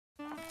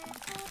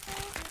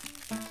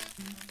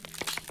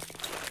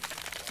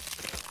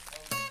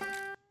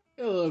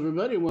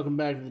everybody, and welcome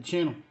back to the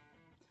channel.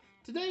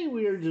 Today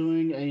we are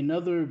doing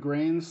another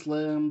Grand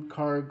Slam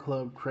Card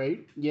Club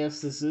crate.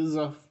 Yes, this is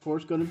of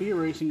course going to be a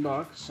racing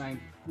box. I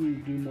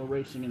do more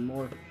racing and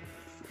more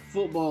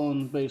football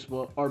and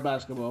baseball or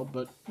basketball,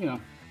 but you know.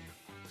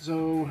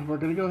 So we're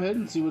going to go ahead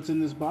and see what's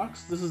in this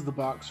box. This is the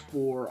box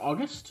for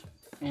August,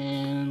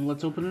 and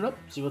let's open it up,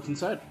 see what's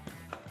inside.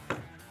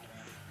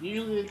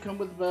 Usually they come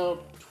with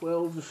about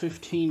 12 to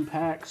 15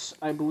 packs,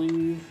 I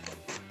believe.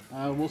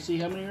 We'll see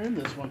how many are in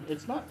this one.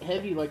 It's not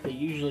heavy like they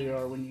usually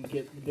are when you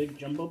get the big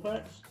jumbo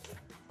packs.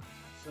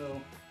 So,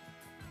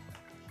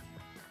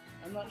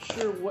 I'm not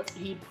sure what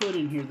he put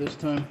in here this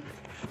time.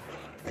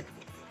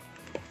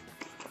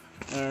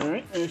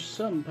 Alright, there's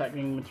some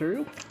packing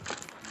material.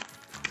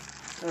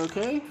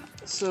 Okay,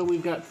 so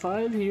we've got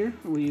 5 here.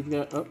 We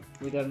got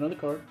another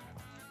card.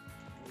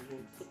 We'll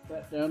put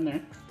that down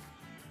there.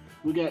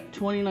 We got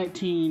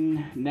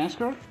 2019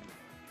 NASCAR,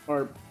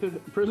 or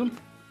Prism.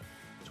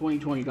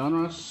 2020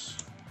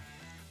 Donruss.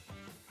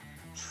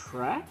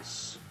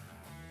 Tracks?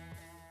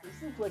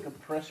 This looks like a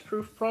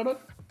press-proof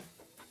product.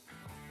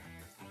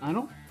 I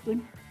don't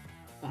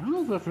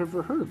know if I've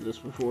ever heard of this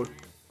before.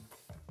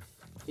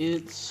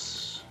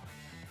 It's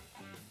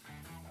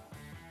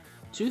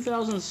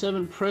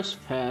 2007 Press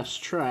Pass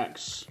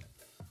Tracks.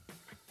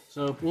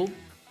 So, well,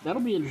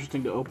 that'll be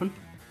interesting to open.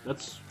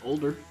 That's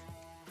older.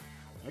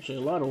 Actually,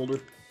 a lot older.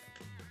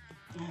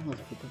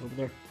 Let's put that over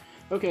there.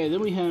 Okay, then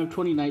we have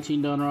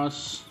 2019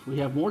 Donruss. We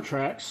have more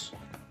tracks.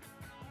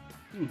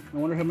 I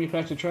wonder how many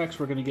packs of tracks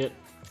we're going to get.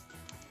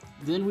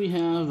 Then we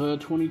have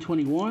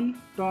 2021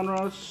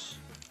 Donruss.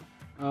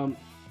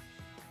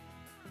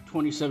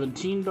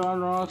 2017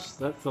 Donruss.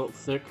 That felt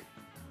thick.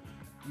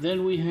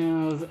 Then we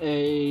have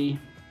a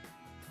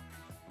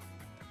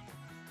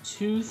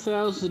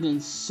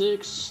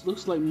 2006,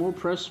 looks like more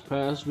Press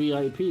Pass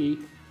VIP.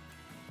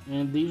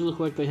 And these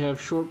look like they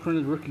have short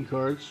printed rookie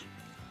cards.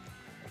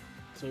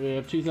 So we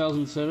have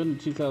 2007 and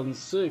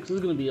 2006. This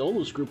is going to be the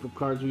oldest group of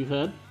cards we've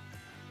had.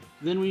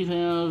 Then we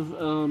have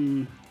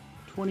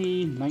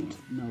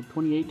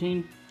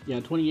 2018. Yeah,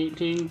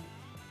 2018.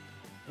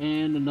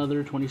 And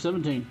another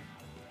 2017.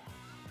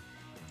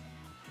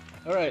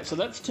 Alright, so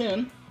that's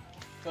 10.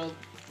 So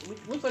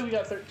it looks like we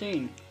got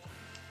 13.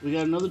 We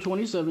got another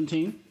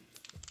 2017,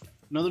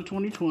 another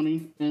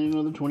 2020, and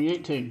another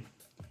 2018.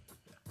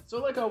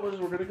 So like always,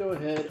 we're going to go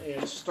ahead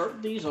and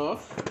start these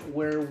off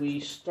where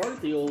we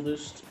start the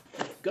oldest,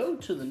 go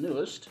to the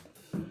newest.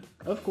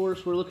 Of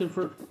course, we're looking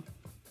for,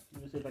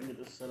 let me see if I can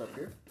get this set up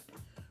here.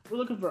 We're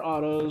looking for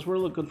autos, we're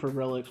looking for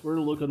relics,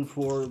 we're looking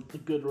for the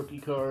good rookie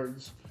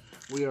cards.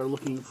 We are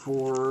looking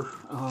for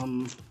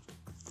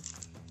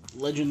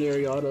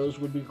legendary autos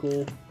would be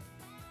cool.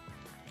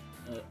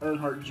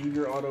 Earnhardt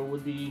Jr. auto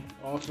would be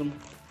awesome.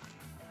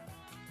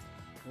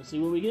 Let's see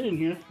what we get in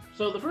here.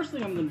 So the first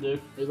thing I'm going to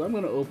do is I'm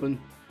going to open,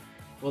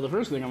 well, the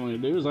first thing I'm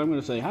going to do is I'm going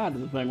to say hi to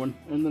the penguin,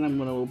 and then I'm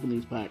going to open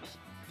these packs.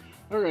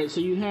 Alright,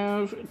 so you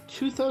have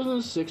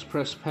 2006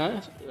 press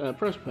packs.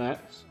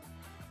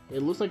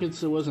 It looks like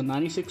it was a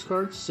 96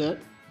 card set.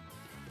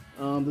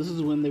 This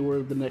is when they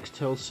were the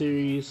Nextel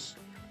series.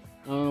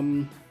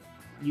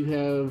 You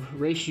have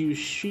race use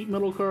sheet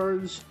metal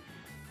cards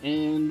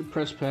and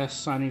press pass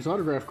signings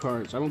autograph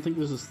cards. I don't think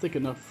this is thick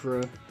enough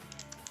for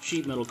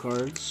sheet metal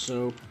cards,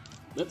 so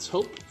let's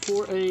hope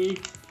for a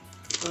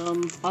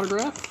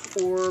autograph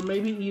or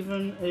maybe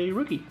even a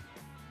rookie.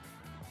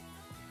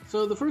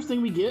 So the first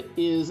thing we get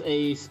is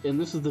and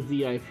this is the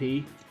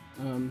VIP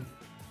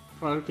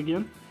product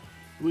again.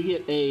 We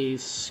get a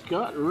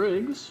Scott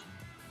Riggs.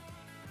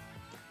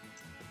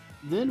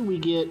 Then we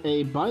get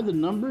a by the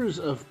numbers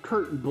of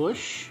Kurt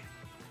Busch.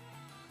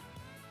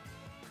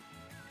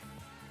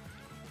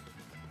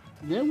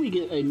 Then we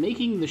get a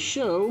making the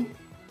show.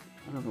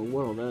 I don't know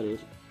what all that is.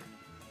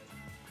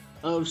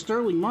 Of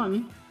Sterling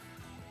Martin.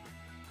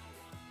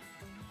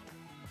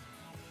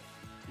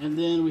 And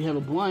then we have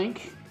a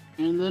blank.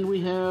 And then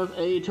we have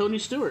a Tony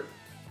Stewart.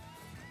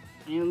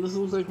 And this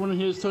looks like one of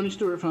his Tony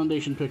Stewart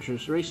Foundation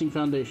pictures. Racing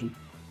Foundation.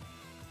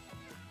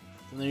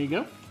 So there you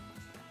go.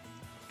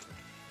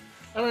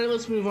 Alright,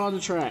 let's move on to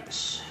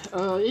tracks.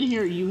 In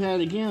here you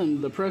had,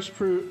 again, the Press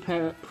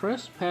Pass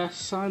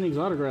Signings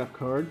autograph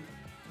card.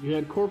 You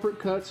had Corporate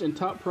Cuts and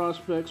Top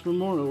Prospects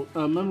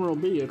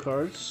memorabilia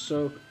cards.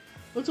 So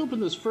let's open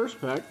this first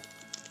pack.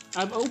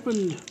 I've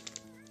opened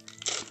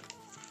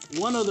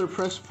one other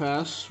Press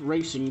Pass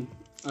Racing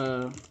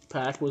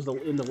pack, was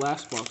in the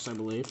last box, I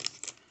believe.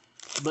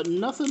 But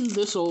nothing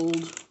this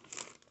old.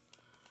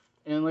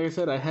 And like I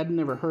said, I had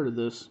never heard of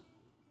this.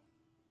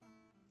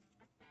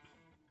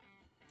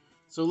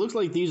 So it looks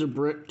like these are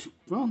bricked.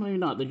 Well, maybe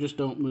not. They just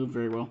don't move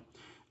very well.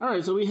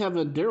 Alright, so we have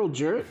a Darryl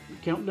Jarrett,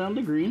 Countdown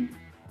to Green.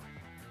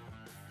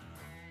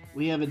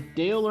 We have a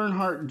Dale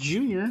Earnhardt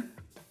Jr.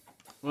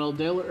 Well,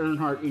 Dale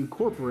Earnhardt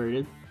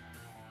Incorporated.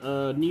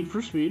 Need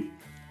for Speed.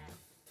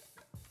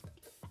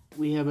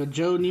 We have a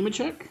Joe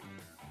Nemechek.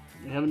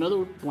 We have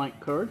another blank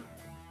card.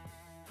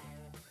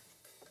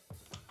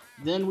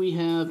 Then we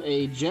have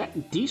a Jack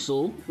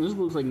Diesel. This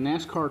looks like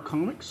NASCAR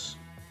Comics.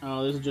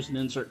 Oh, this is just an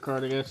insert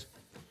card, I guess.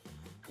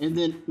 And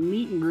then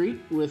meet and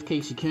greet with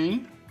Kasey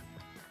Kahne.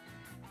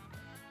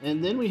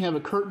 And then we have a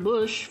Kurt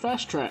Busch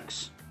Fast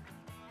Tracks.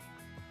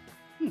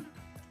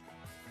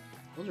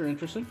 Those are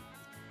interesting.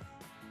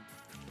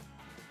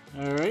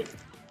 Alright,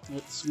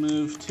 let's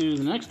move to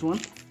the next one.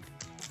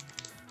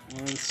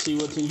 And see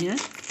what's in here.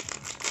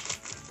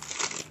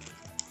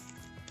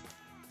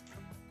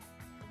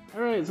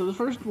 Alright, so the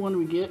first one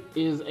we get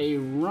is a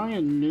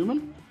Ryan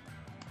Newman.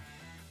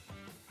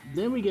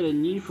 Then we get a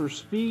Need for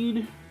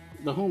Speed,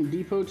 the Home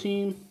Depot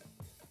team.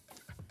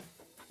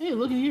 Hey,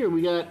 look at here,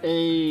 we got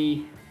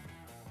a...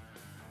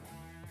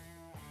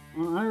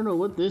 Well, I don't know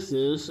what this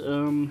is.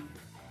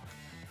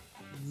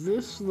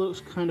 This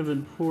looks kind of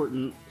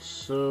important,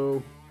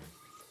 so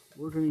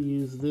we're going to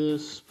use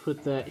this,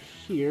 put that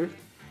here.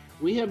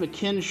 We have a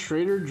Ken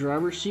Schrader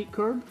driver's seat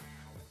card.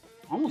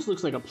 Almost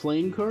looks like a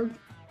playing card.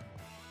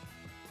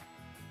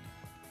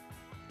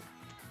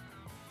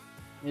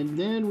 And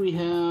then we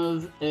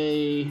have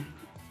a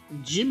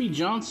Jimmie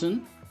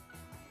Johnson.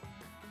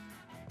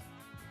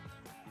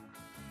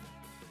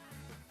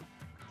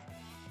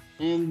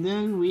 And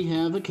then we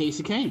have a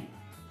Kasey Kahne.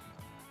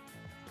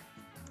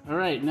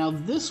 Alright, now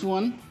this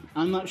one,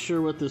 I'm not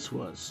sure what this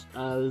was.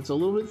 It's a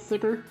little bit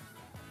thicker.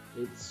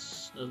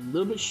 It's a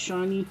little bit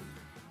shiny.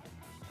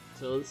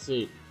 So let's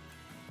see.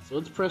 So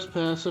it's press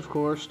pass, of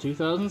course,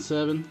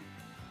 2007.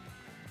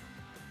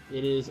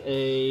 It is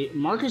a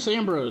Marcus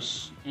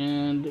Ambrose,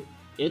 and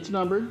it's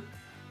numbered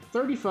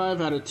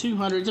 35 out of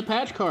 200. It's a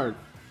patch card.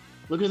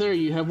 Look at there,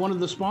 you have one of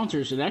the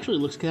sponsors. It actually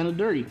looks kind of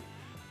dirty.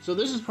 So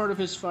this is part of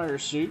his fire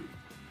suit.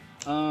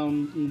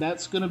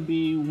 That's going to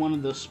be one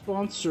of the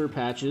sponsor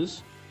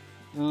patches.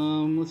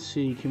 Let's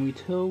see, can we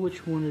tell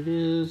which one it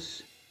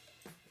is?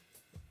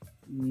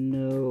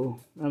 No,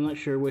 I'm not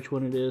sure which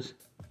one it is.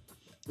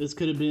 This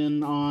could have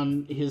been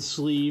on his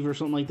sleeve or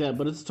something like that,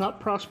 but it's top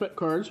prospect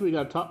cards. We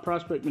got top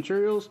prospect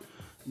materials,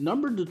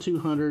 numbered to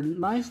 200.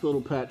 Nice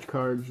little patch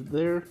cards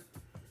there.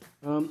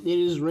 It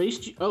is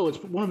raced. Oh, it's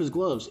one of his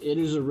gloves. It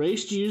is a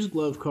raced used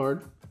glove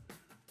card.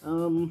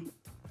 So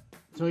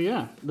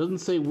yeah, it doesn't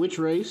say which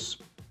race,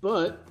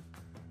 but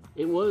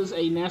it was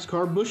a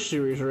NASCAR Busch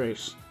Series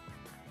race.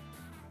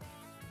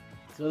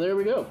 So there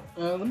we go.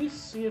 Let me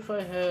see if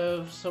I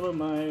have some of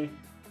my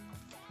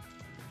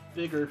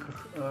bigger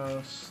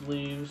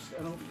sleeves.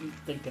 I don't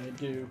think I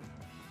do,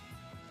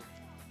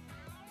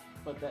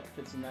 but that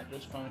fits in that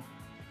just fine.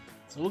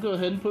 So we'll go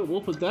ahead and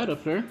we'll put that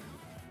up there.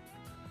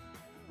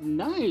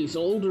 Nice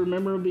older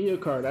memorabilia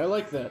card. I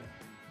like that.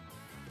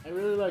 I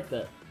really like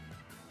that.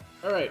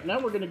 All right, now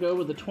we're gonna go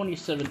with the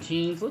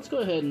 2017s. Let's go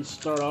ahead and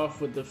start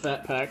off with the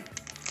Fat Pack.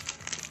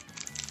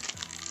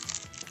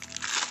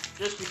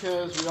 Just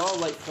because we all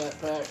like Fat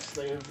Packs,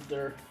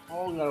 they're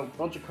all got a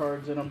bunch of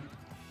cards in them.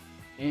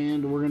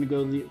 And we're going to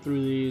go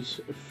through these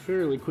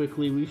fairly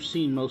quickly. We've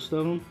seen most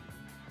of them.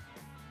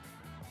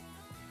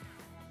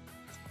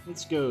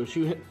 Let's go. So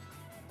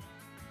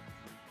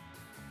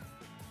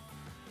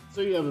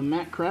you have a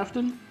Matt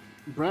Crafton,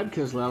 Brad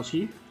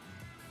Keselowski,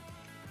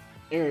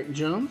 Eric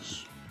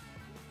Jones,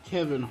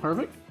 Kevin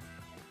Harvick,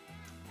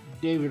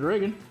 David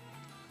Ragan,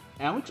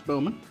 Alex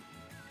Bowman,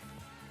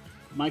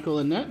 Michael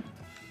Annett.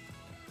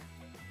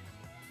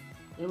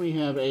 Then we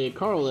have a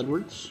Carl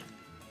Edwards,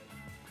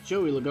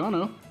 Joey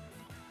Logano,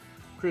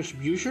 Chris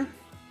Buescher,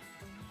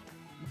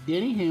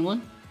 Denny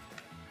Hamlin,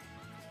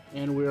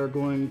 and we are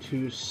going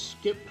to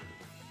skip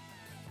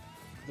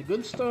the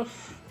good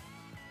stuff,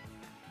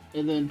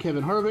 and then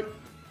Kevin Harvick,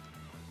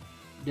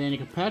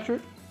 Danica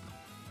Patrick,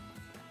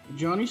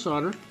 Johnny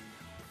Sauter,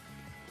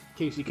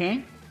 Kasey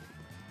Kahne,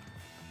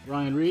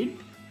 Ryan Reed,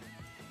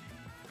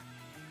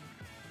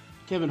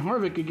 Kevin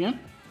Harvick again.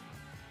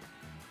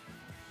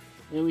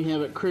 Then we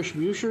have Chris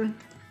Buescher,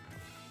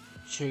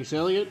 Chase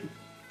Elliott,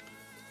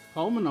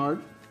 Paul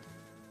Menard,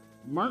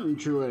 Martin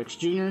Truex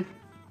Jr.,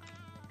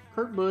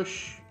 Kurt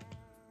Busch,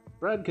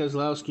 Brad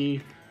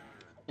Keselowski,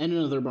 and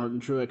another Martin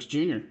Truex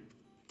Jr.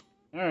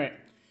 Alright,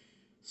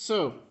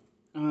 so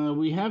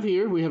we have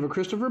a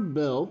Christopher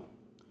Bell,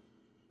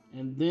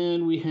 and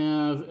then we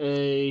have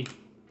a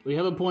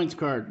points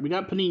card. We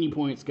got Panini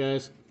points,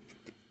 guys.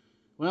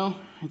 Well,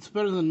 it's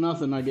better than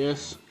nothing, I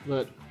guess,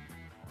 but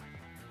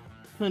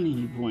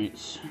Panini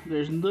points.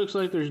 Looks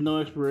like there's no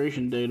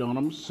expiration date on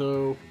them,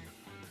 so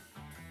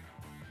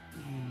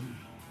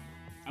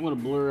I'm going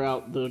to blur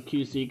out the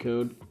QC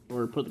code,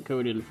 or put the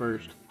code in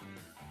first.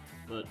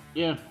 But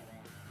yeah,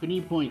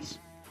 Panini points.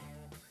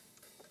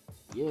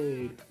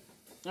 Yay.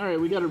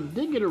 Alright, we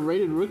did get a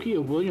rated rookie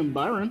of William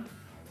Byron.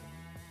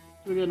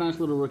 We got a nice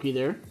little rookie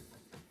there.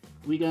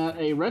 We got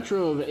a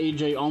retro of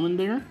AJ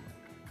Allmendinger.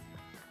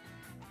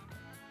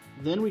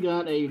 Then we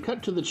got a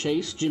cut to the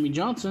chase Jimmie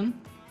Johnson.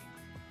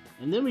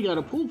 And then we got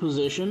a pool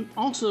position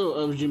also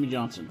of Jimmie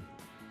Johnson.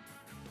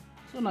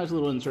 So nice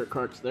little insert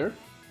cards there.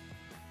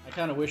 I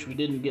kind of wish we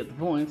didn't get the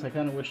points. I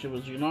kind of wish it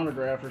was an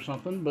autograph or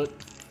something, but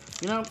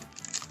you know,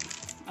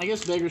 I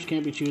guess beggars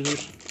can't be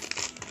choosers.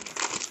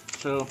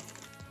 So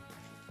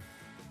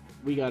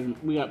we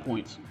got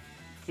points.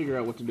 Figure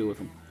out what to do with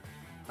them.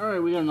 All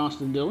right, we got an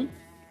Austin Dillon,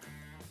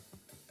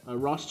 a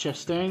Ross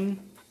Chastain,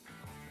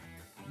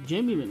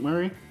 Jamie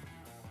McMurray,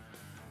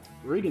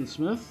 Regan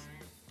Smith,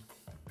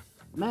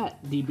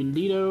 Matt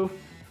DiBendito.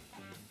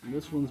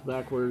 This one's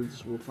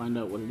backwards. We'll find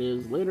out what it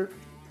is later.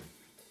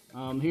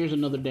 Here's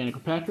another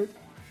Danica Patrick,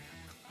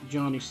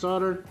 Johnny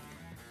Stoddard,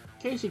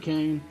 Casey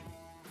Kane,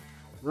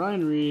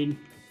 Ryan Reed.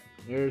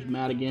 There's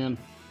Matt again.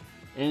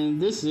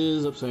 And this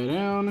is upside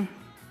down.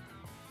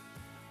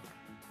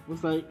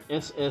 Looks like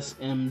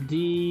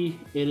SSMD.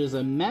 It is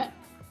a Matt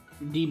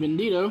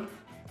DiBendito.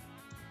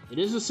 It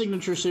is a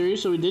signature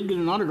series, so we did get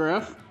an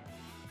autograph.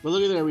 But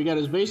look at there, we got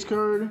his base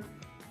card,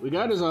 we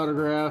got his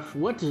autograph.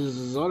 What does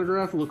his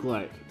autograph look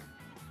like?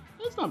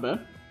 It's not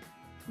bad.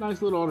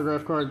 Nice little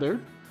autograph card there.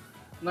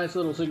 Nice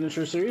little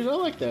signature series, I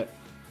like that.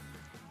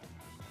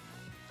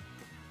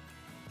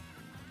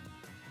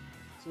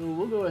 So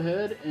we'll go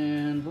ahead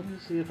and let me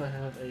see if I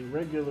have a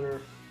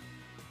regular.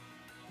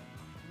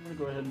 I'm going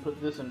to go ahead and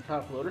put this in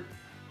top loader.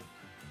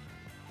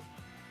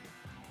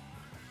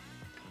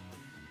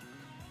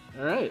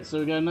 Alright, so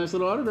we got a nice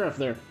little autograph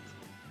there.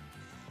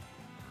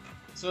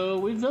 So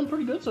we've done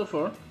pretty good so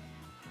far.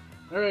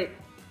 Alright,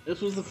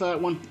 this was the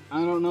fat one. I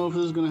don't know if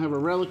this is going to have a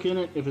relic in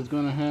it, if it's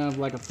going to have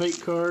like a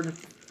fake card.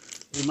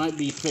 It might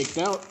be faked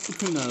out,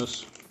 who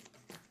knows.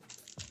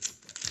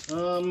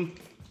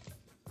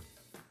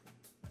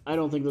 I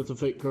don't think that's a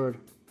fake card.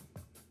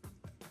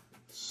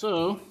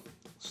 So,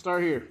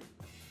 start here.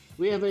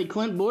 We have a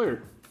Clint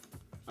Boyer,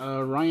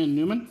 Ryan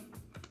Newman,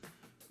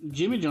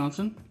 Jimmy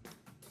Johnson,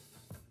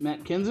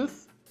 Matt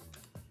Kenseth,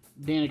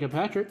 Danica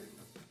Patrick,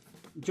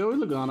 Joey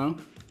Logano,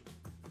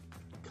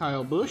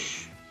 Kyle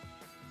Busch,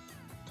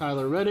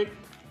 Tyler Reddick.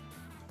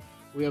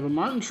 We have a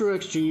Martin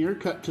Truex Jr.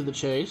 cut to the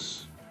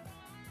chase.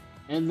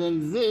 And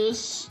then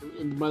this,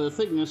 by the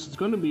thickness, it's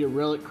going to be a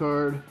relic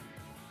card.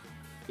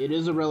 It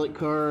is a relic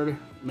card,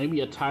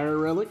 maybe a tire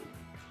relic.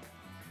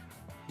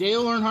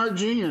 Dale Earnhardt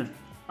Jr.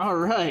 All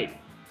right.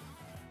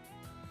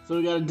 So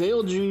we got a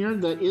Dale Jr.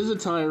 that is a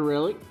tire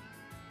relic.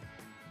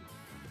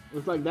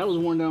 Looks like that was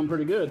worn down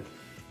pretty good.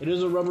 It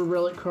is a rubber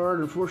relic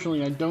card.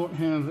 Unfortunately, I don't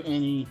have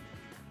any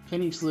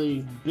Penny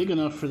Sleeve big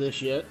enough for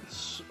this yet,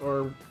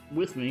 or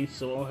with me,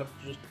 so I'll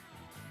have to just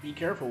be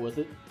careful with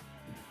it.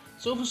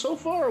 So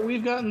far,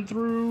 we've gotten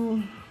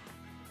through,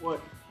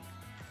 what,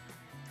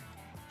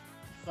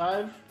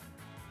 5,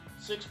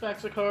 6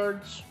 packs of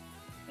cards,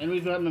 and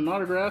we've gotten an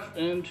autograph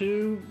and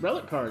 2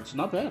 relic cards.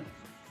 Not bad.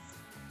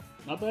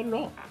 Not bad at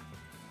all.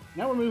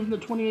 Now we're moving to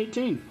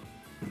 2018.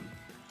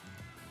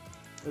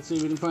 Let's see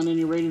if we can find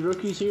any rated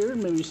rookies here.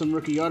 Maybe some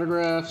rookie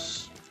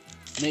autographs.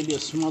 Maybe a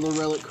smaller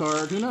relic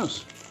card. Who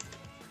knows?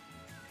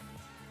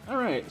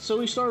 Alright, so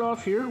we start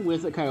off here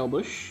with a Kyle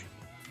Busch.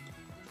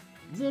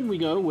 Then we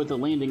go with a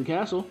Landon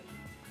Castle.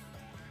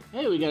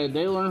 Hey, we got a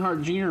Dale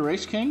Earnhardt Jr.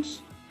 Race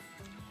Kings.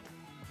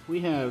 We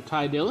have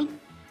Ty Dillon.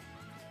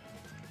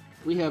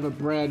 We have a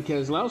Brad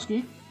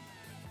Keselowski.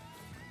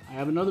 I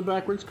have another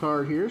backwards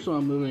card here, so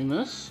I'm moving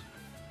this.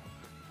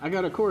 I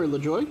got a Corey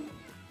LaJoie.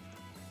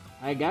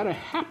 I got a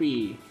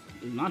Happy,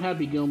 not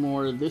Happy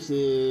Gilmore, this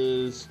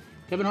is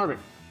Kevin Harvick.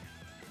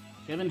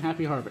 Kevin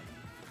Happy Harvick.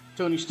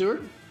 Tony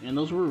Stewart, and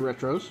those were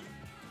retros.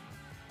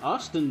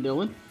 Austin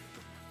Dillon.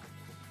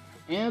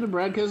 And a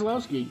Brad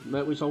Keselowski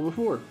that we saw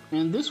before.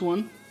 And this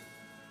one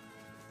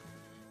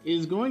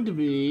is going to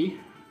be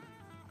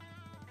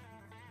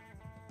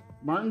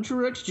Martin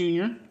Truex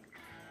Jr.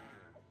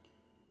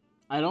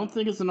 I don't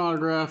think it's an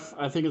autograph.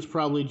 I think it's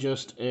probably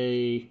just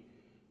a,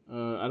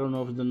 I don't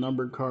know if it's a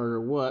numbered card or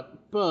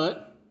what,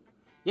 but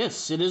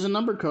yes, it is a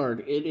numbered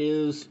card. It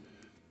is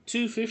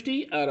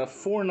 250 out of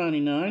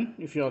 499,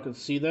 if y'all can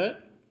see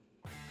that.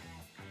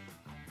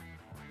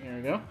 There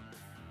we go.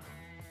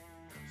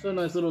 So a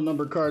nice little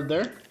numbered card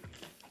there.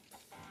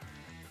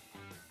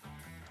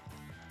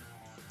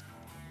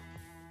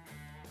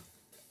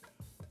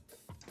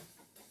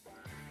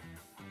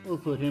 We'll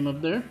put him up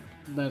there.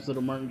 Nice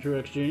little Martin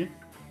Truex Jr.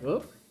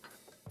 Oh,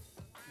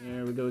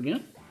 there we go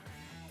again.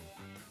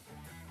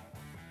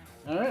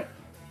 Alright,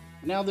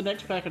 now the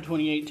next pack of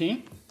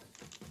 2018.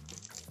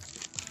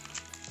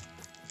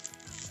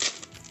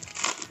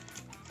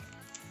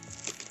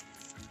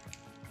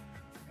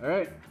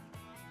 Alright,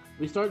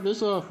 we start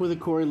this off with a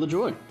Corey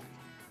LaJoie.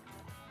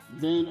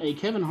 Then a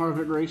Kevin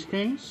Harvick Race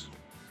Kings.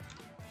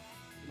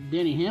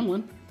 Denny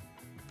Hamlin.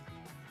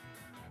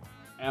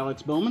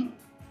 Alex Bowman.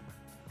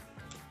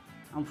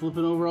 I'm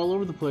flipping over all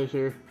over the place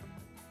here.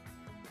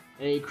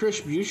 A Chris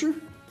Buescher.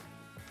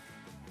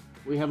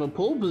 We have a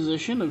pole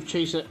position of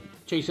Chase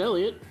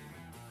Elliott.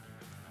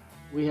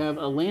 We have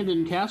a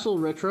Landon Castle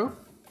Retro.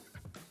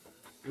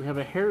 We have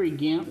a Harry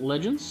Gant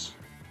Legends.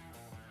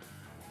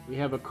 We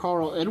have a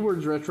Carl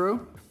Edwards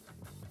Retro.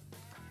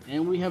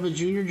 And we have a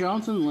Junior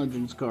Johnson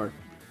Legends card.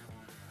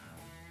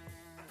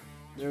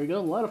 There we go,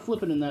 a lot of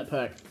flipping in that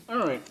pack.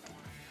 Alright,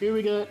 here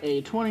we got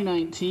a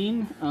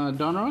 2019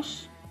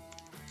 Donruss.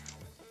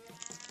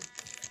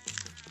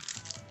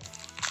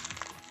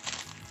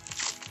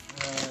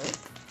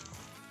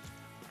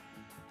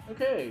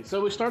 Okay,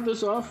 so we start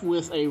this off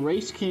with a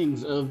Race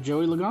Kings of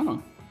Joey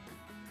Logano.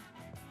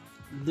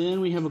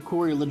 Then we have a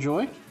Corey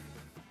LaJoie.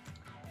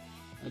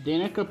 A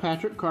Danica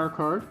Patrick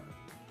card.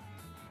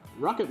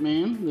 Rocket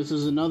Man, this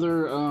is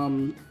another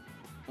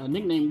a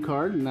nickname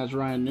card, and that's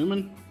Ryan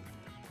Newman.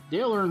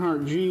 Dale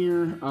Earnhardt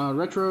Jr.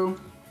 Retro.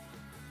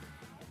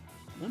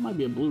 That might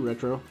be a blue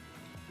retro.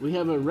 We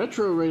have a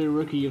retro rated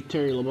rookie of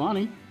Terry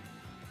Labonte.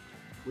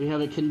 We have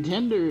a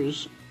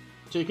Contenders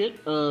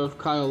ticket of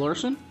Kyle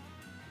Larson.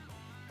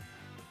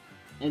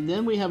 And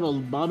then we have a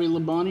Bobby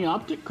Labonte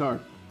optic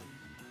card.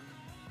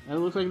 That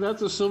looks like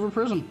that's a silver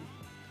prism.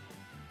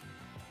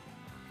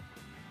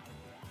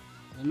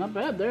 And not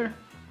bad there.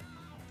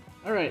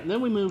 Alright, then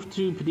we move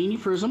to Panini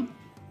Prism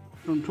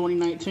from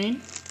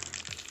 2019.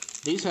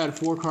 These had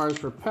 4 cards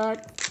per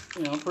pack.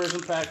 You know,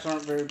 Prism packs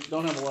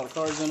don't have a lot of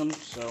cards in them,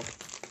 so.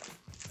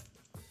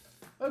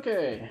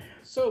 Okay,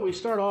 so we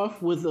start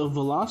off with a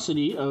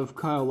Velocity of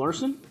Kyle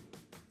Larson.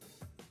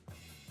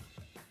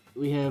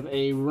 We have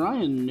a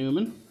Ryan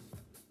Newman.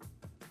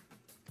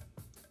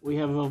 We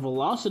have a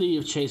Velocity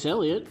of Chase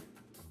Elliott.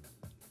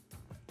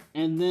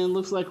 And then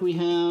looks like we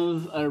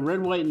have a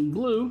red, white, and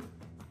blue,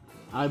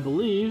 I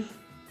believe.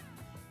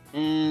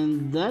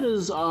 And that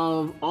is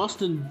of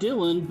Austin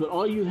Dillon, but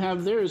all you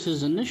have there is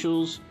his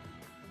initials.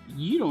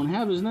 You don't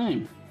have his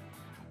name.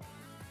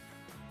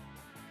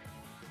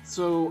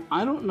 So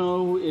I don't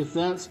know if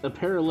that's a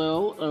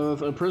parallel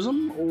of a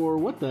prism or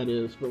what that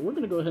is, but we're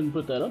going to go ahead and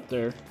put that up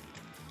there.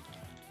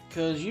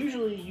 Because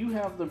usually you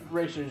have the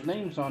racers'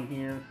 names on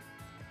here.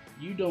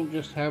 You don't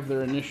just have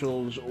their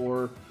initials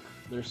or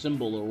their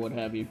symbol or what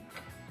have you.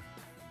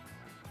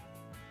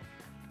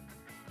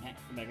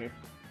 Come back here.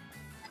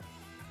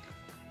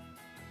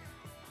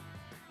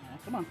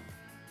 Come on.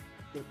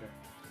 Go there.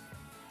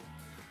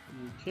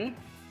 Okay,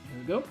 there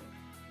we go.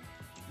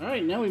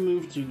 Alright, now we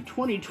move to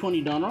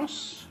 2020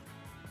 Donruss.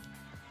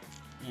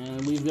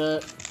 And we've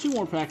got 2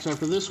 more packs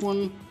after this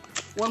one.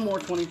 1 more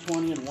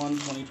 2020 and 1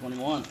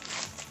 2021.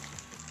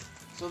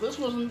 So this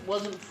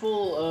wasn't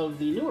full of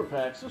the newer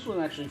packs. This one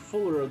actually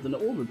fuller of the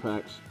older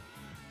packs.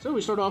 So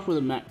we start off with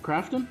a Matt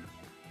Crafton,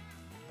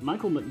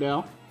 Michael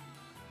McDowell.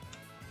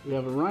 We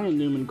have a Ryan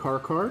Newman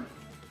card.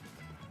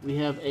 We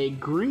have a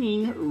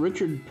green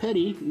Richard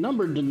Petty,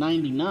 numbered to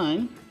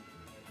 99.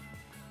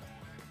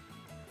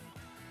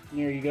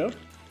 There you go.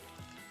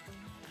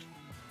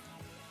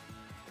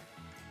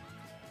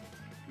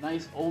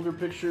 Nice older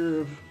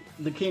picture of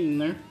the king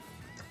there.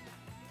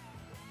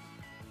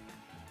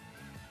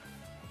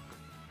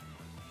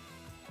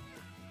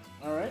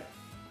 Alright.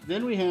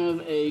 Then we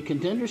have a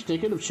Contenders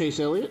ticket of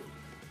Chase Elliott.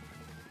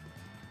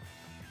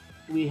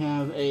 We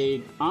have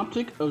a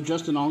optic of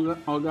Justin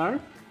Allgaier.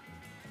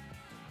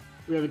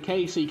 We have a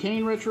Casey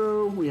Kane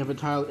retro. We have a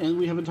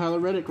Tyler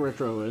Reddick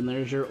retro, and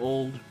there's your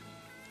old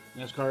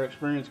NASCAR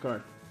Experience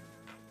card.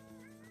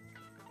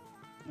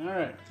 All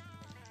right,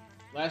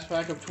 last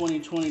pack of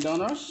 2020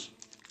 Donruss.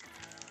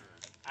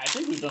 I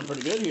think we've done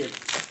pretty good here.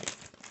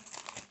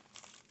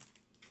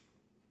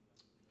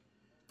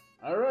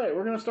 All right,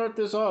 we're gonna start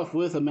this off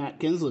with a Matt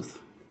Kenseth.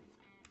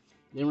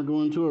 Then we're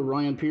going to a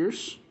Ryan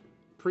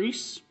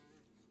Preece,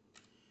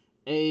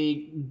 a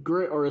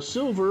gray or a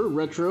silver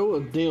retro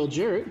of Dale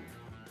Jarrett.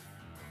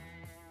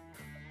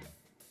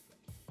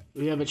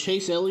 We have a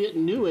Chase Elliott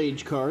New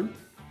Age card,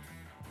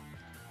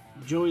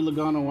 Joey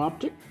Logano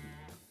optic.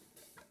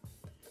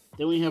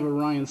 Then we have a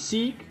Ryan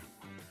Sieg,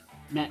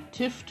 Matt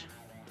Tifft,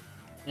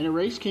 and a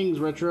Race Kings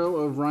retro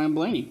of Ryan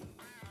Blaney.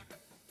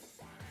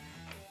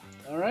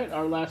 All right,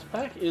 our last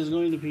pack is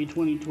going to be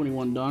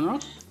 2021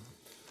 Donruss.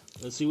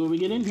 Let's see what we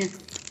get in here.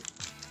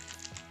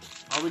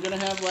 Are we going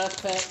to have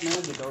last pack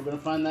magic? Are we going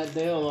to find that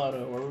Dale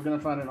auto? Or are we going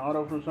to find an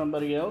auto from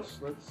somebody else?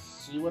 Let's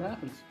see what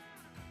happens.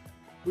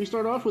 We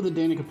start off with a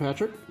Danica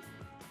Patrick,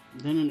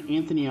 then an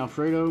Anthony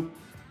Alfredo,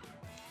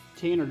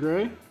 Tanner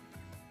Gray.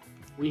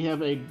 We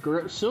have a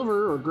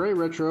silver or gray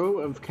retro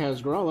of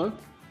Kaz Grala.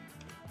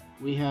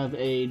 We have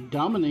a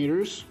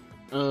Dominators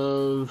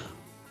of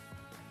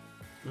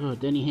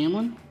Denny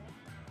Hamlin.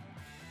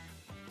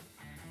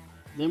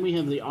 Then we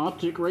have the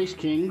Optic Race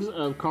Kings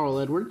of Carl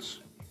Edwards,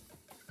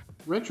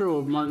 retro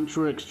of Martin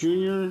Truex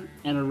Jr.,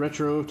 and a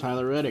retro of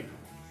Tyler Reddick.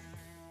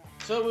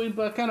 So we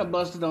kind of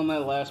busted on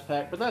that last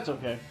pack, but that's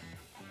okay.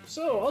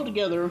 So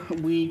altogether,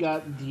 we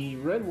got the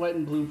red, white,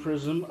 and blue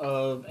prism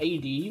of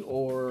AD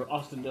or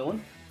Austin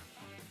Dillon.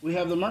 We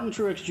have the Martin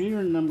Truex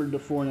Jr. numbered to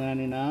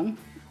 499.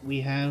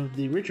 We have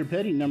the Richard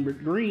Petty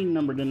green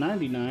numbered to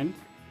 99.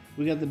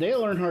 We got the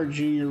Dale Earnhardt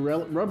Jr.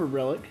 rubber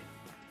relic.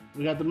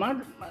 We got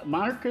the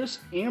Marcus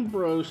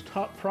Ambrose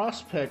Top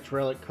Prospect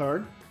relic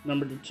card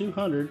numbered to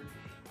 200.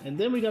 And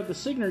then we got the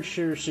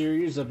Signature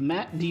Series of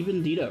Matt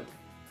DiBendito.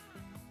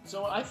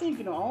 So I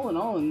think, all in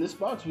all, in this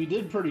box, we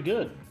did pretty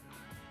good.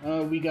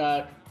 We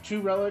got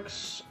 2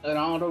 relics, an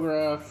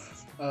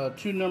autograph,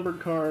 2 numbered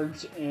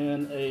cards,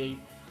 and a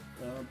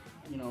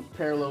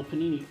parallel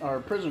Panini or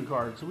Prism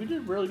card. So we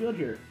did really good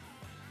here.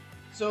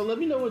 So let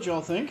me know what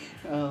y'all think.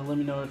 Let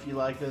me know if you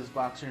like this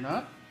box or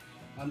not.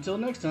 Until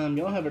next time,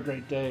 y'all have a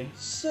great day.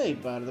 Say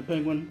bye to the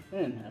penguin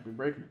and happy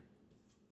breaking.